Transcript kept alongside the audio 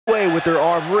with their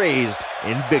arm raised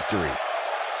in victory.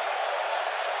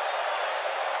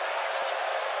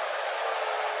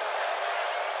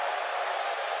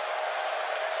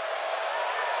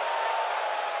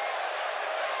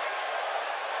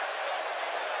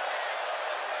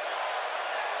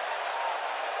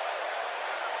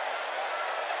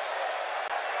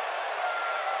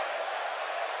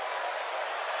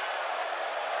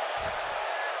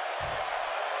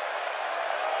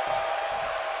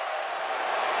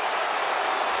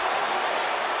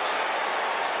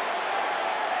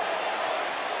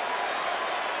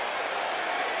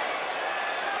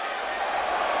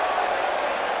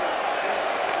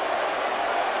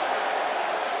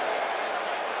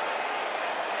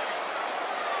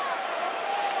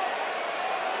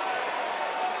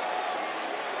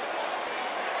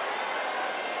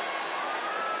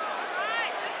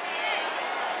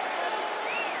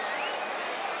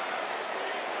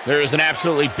 There is an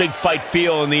absolutely big fight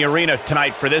feel in the arena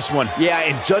tonight for this one. Yeah,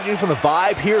 and judging from the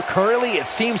vibe here currently, it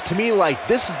seems to me like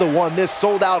this is the one this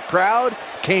sold-out crowd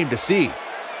came to see.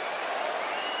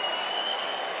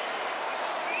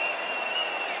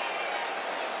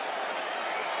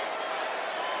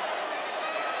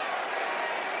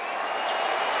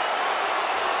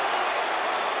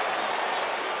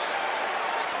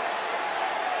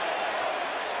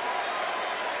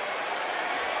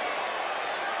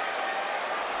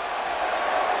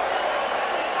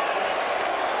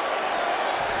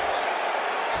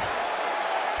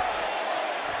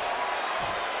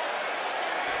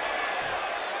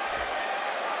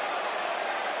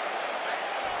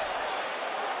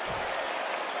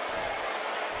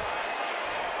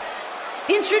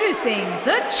 Introducing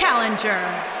the challenger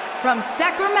from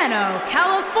Sacramento,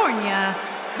 California,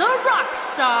 the rock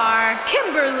star,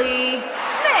 Kimberly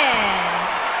Smith.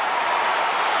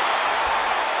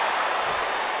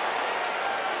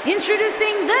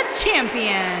 Introducing the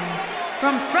champion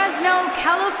from Fresno,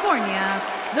 California,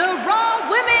 the Raw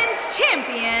Women's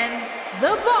Champion,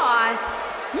 the Boss,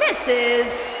 Mrs.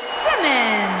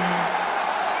 Simmons.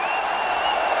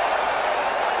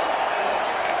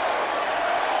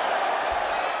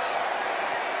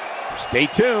 Stay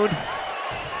tuned.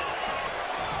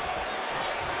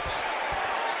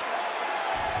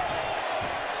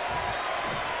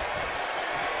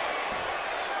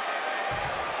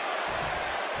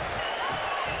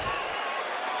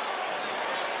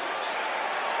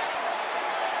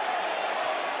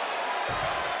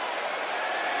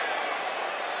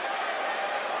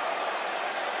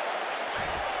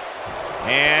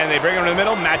 And they bring him to the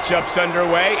middle. Matchup's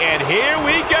underway, and here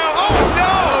we go. Oh,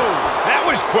 no! That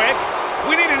was quick.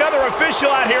 We need another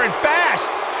official out here and fast.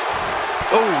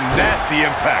 Oh, nasty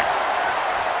impact.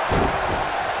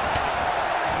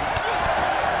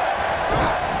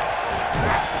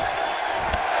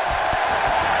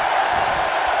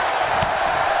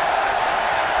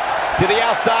 To the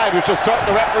outside, which will start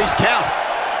the referee's count.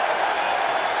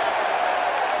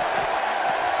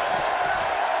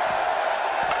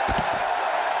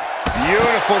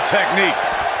 Beautiful technique.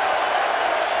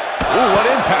 Ooh, what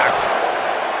impact.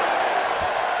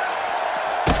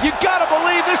 You gotta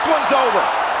believe this one's over.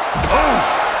 Oof.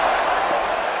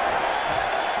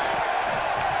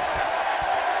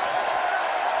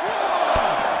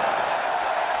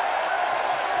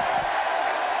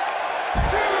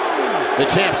 The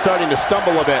champ's starting to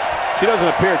stumble a bit. She doesn't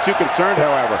appear too concerned,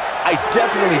 however. I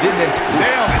definitely didn't.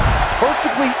 Nailed it.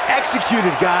 Perfectly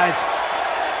executed, guys.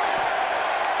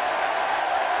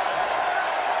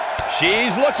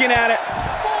 She's looking at it.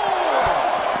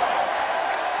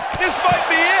 This might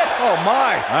be it. Oh,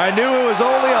 my. I knew it was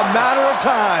only a matter of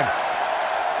time.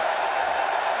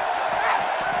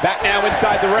 Back now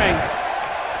inside the ring.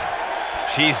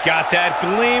 She's got that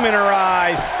gleam in her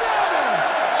eyes.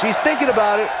 She's thinking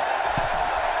about it.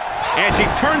 And she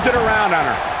turns it around on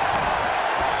her.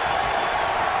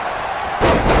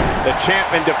 The champ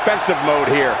in defensive mode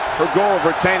here. Her goal of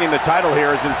retaining the title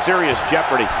here is in serious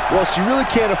jeopardy. Well, she really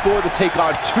can't afford to take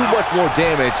on too much more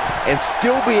damage and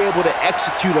still be able to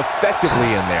execute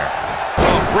effectively in there.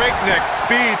 Oh, breakneck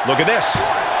speed. Look at this.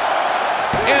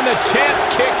 And the champ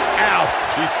kicks out.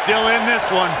 She's still in this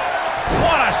one.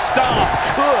 What a stomp.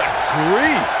 Good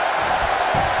grief.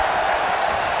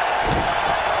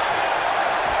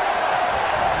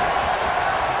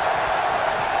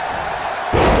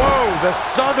 The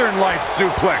Southern Lights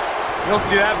suplex. You don't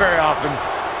see that very often.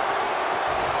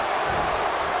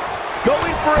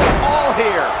 Going for it all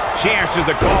here. She answers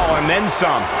the call and then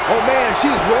some. Oh, man,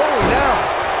 she's rolling now.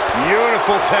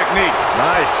 Beautiful technique.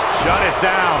 Nice. Shut it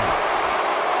down.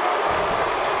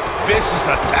 Vicious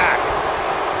attack.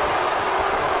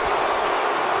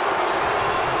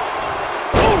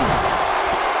 Ooh.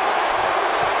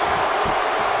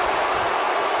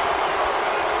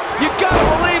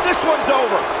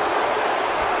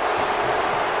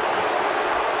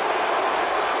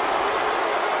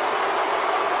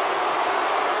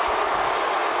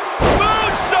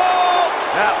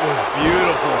 That was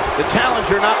beautiful. The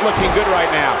challenger not looking good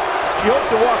right now. She hoped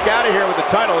to walk out of here with the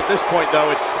title. At this point, though,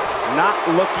 it's not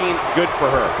looking good for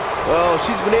her. Well,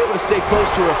 she's been able to stay close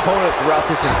to her opponent throughout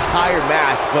this entire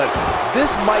match, but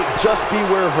this might just be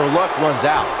where her luck runs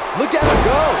out. Look at her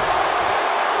go!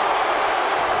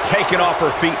 Taken off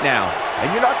her feet now. And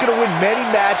you're not going to win many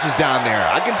matches down there,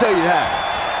 I can tell you that.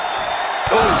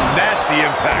 Oh, nasty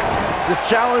impact. The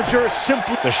challenger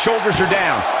simply... The shoulders are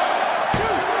down.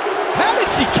 How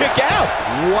did she kick out?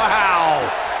 Wow.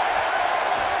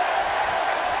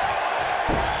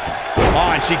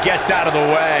 On, she gets out of the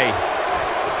way.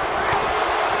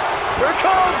 Here it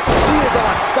comes! She is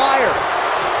on fire.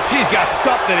 She's got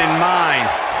something in mind.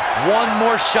 One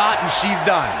more shot and she's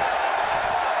done.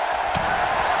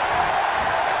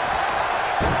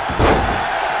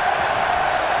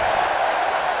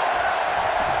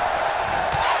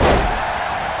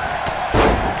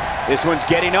 This one's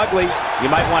getting ugly. You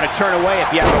might want to turn away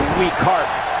if you have a weak heart.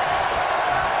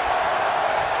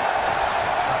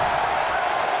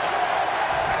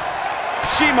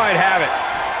 She might have it.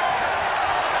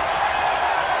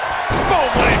 Boom,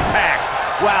 what impact.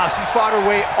 Wow, she's fought her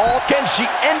way all... Can she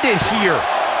end it here?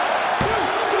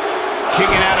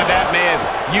 Kicking out of that may have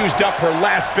used up her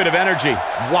last bit of energy.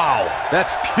 Wow,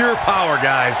 that's pure power,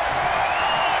 guys.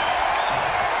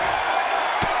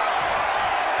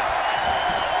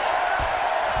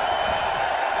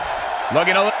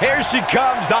 Looking to... Here she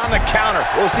comes on the counter.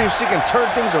 We'll see if she can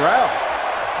turn things around.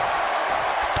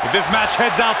 If this match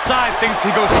heads outside, things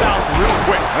can go south real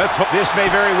quick. This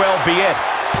may very well be it.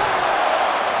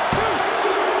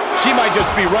 She might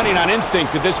just be running on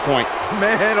instinct at this point.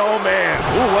 Man, oh man.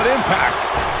 Ooh, what impact.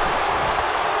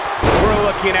 We're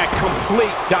looking at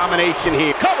complete domination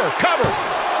here. Cover, cover.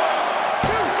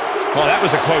 Oh, that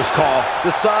was a close call.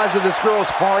 The size of this girl's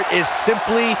heart is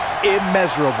simply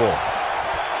immeasurable.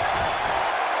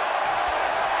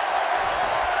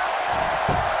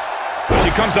 She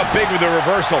comes up big with a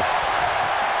reversal.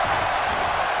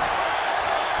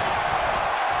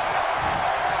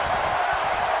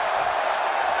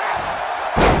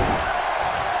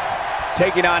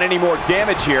 Taking on any more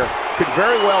damage here could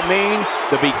very well mean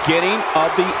the beginning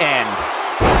of the end.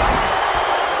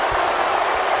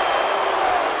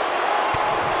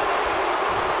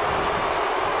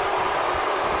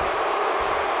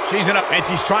 She's in up, and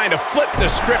she's trying to flip the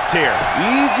script here.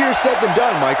 Easier said than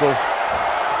done, Michael.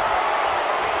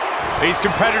 These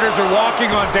competitors are walking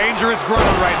on dangerous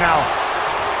ground right now.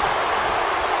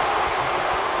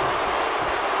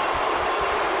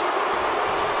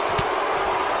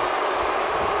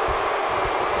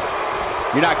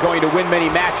 You're not going to win many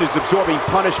matches absorbing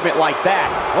punishment like that.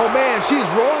 Oh man, she's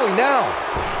rolling now.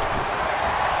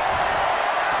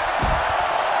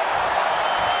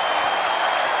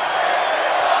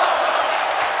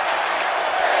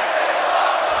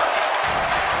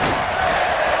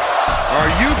 Are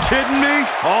you kidding me?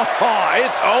 Oh,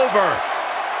 it's over.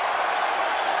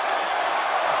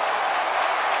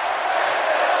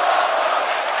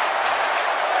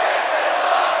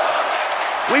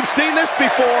 We've seen this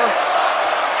before.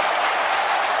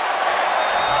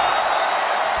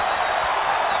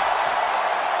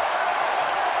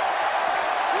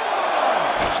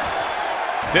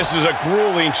 This is a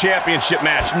grueling championship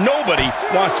match. Nobody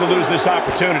wants to lose this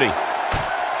opportunity.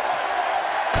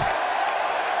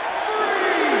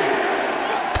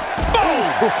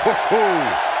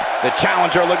 The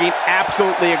challenger looking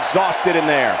absolutely exhausted in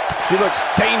there. She looks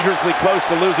dangerously close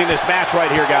to losing this match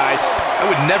right here, guys. I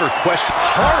would never question.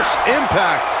 Harsh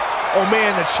impact. Oh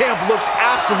man, the champ looks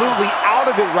absolutely out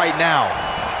of it right now.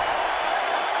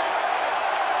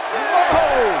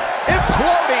 Oh,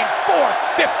 imploding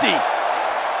 450.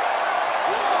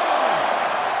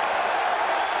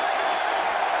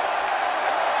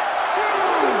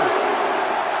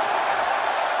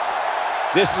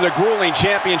 This is a grueling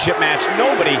championship match.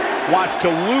 Nobody wants to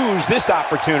lose this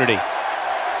opportunity.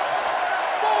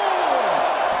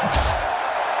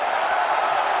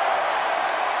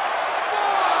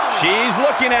 She's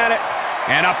looking at it.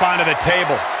 And up onto the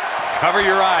table. Cover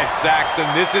your eyes, Saxton.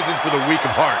 This isn't for the weak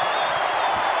of heart.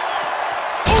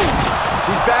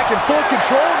 She's back in full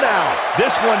control now.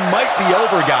 This one might be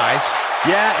over, guys.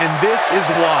 Yeah, and this is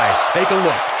why. Take a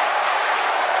look.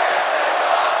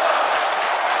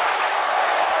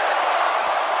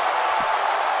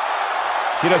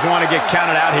 She doesn't want to get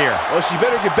counted out here. Well, she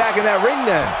better get back in that ring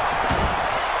then.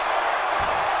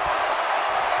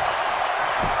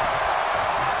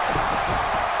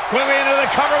 Quickly into the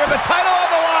cover with the title on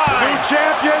the line. New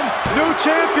champion, new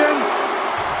champion.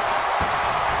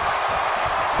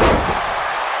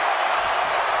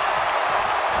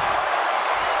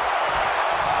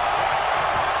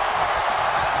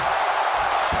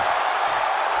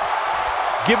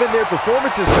 given their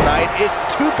performances tonight, it's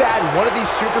too bad one of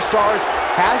these superstars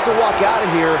has to walk out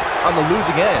of here on the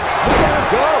losing end. Look at her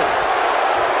go.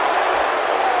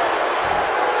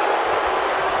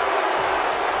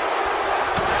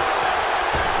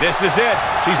 This is it.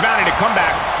 She's mounting a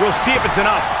comeback. We'll see if it's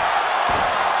enough.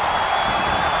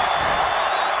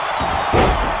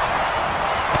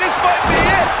 This might be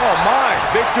it. Oh my,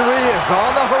 victory is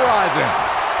on the horizon.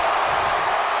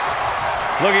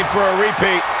 Looking for a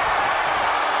repeat.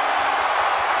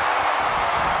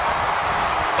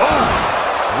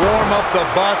 Warm up the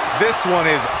bus. This one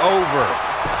is over.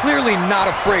 Clearly not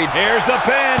afraid. Here's the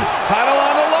pin. Title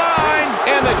on the line.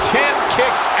 And the champ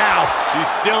kicks out. She's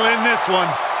still in this one.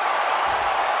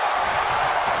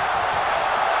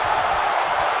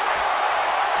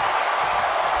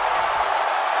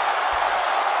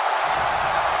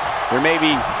 There may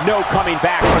be no coming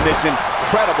back from this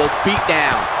incredible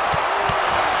beatdown.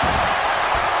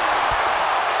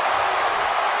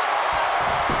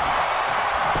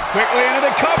 Quickly into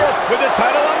the cover with the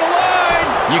title on the line.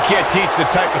 You can't teach the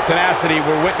type of tenacity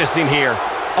we're witnessing here.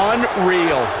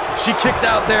 Unreal. She kicked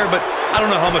out there, but I don't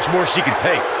know how much more she can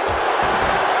take.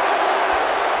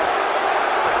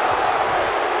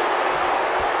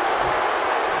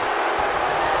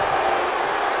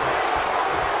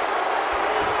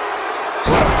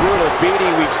 What a brutal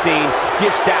beating we've seen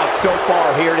dished out so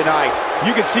far here tonight.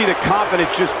 You can see the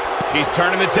confidence just... She's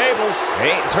turning the tables.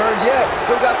 They ain't turned yet.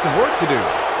 Still got some work to do.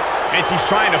 And she's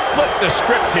trying to flip the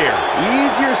script here.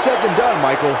 Easier said than done,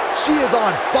 Michael. She is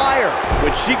on fire.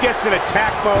 When she gets in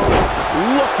attack mode,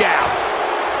 look out.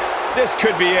 This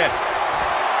could be it.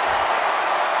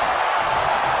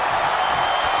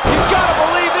 You gotta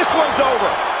believe this one's over.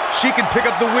 She can pick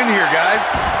up the win here, guys.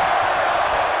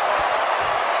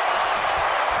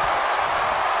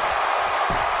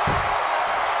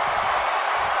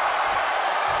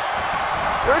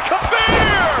 Here it comes.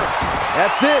 Spear!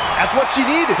 That's it. That's what she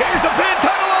needed. Here's the pin,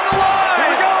 title on the line.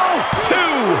 Here we go.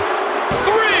 2,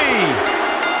 3.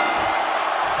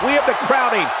 We have the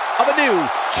crowning of a new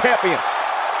champion.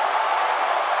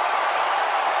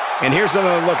 And here's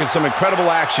another look at some incredible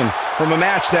action from a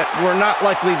match that we're not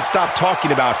likely to stop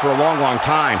talking about for a long, long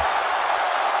time.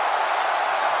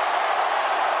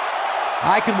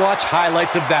 I can watch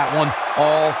highlights of that one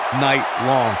all night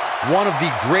long. One of the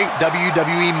great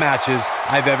WWE matches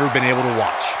I've ever been able to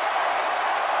watch.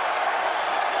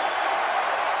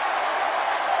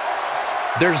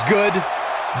 There's good,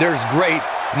 there's great,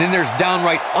 and then there's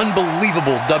downright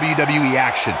unbelievable WWE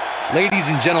action. Ladies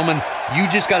and gentlemen, you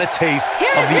just got a taste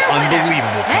of the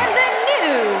unbelievable. And the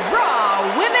new Raw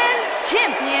Women's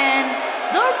Champion,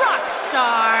 the rock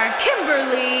star,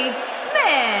 Kimberly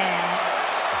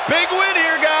Smith. Big win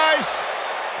here, guys.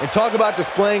 And talk about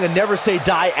displaying a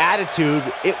never-say-die attitude.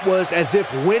 It was as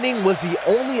if winning was the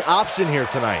only option here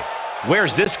tonight.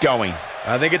 Where's this going?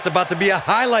 I think it's about to be a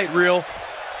highlight reel.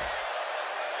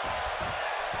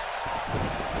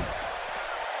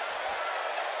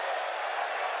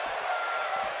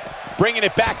 Bringing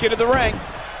it back into the ring.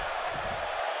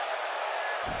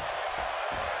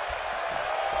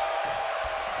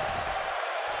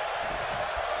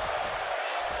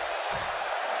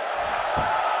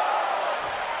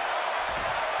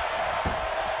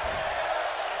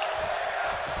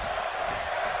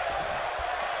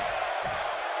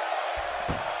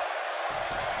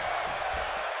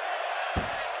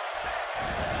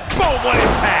 Boom, what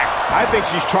impact. I think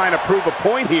she's trying to prove a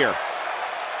point here.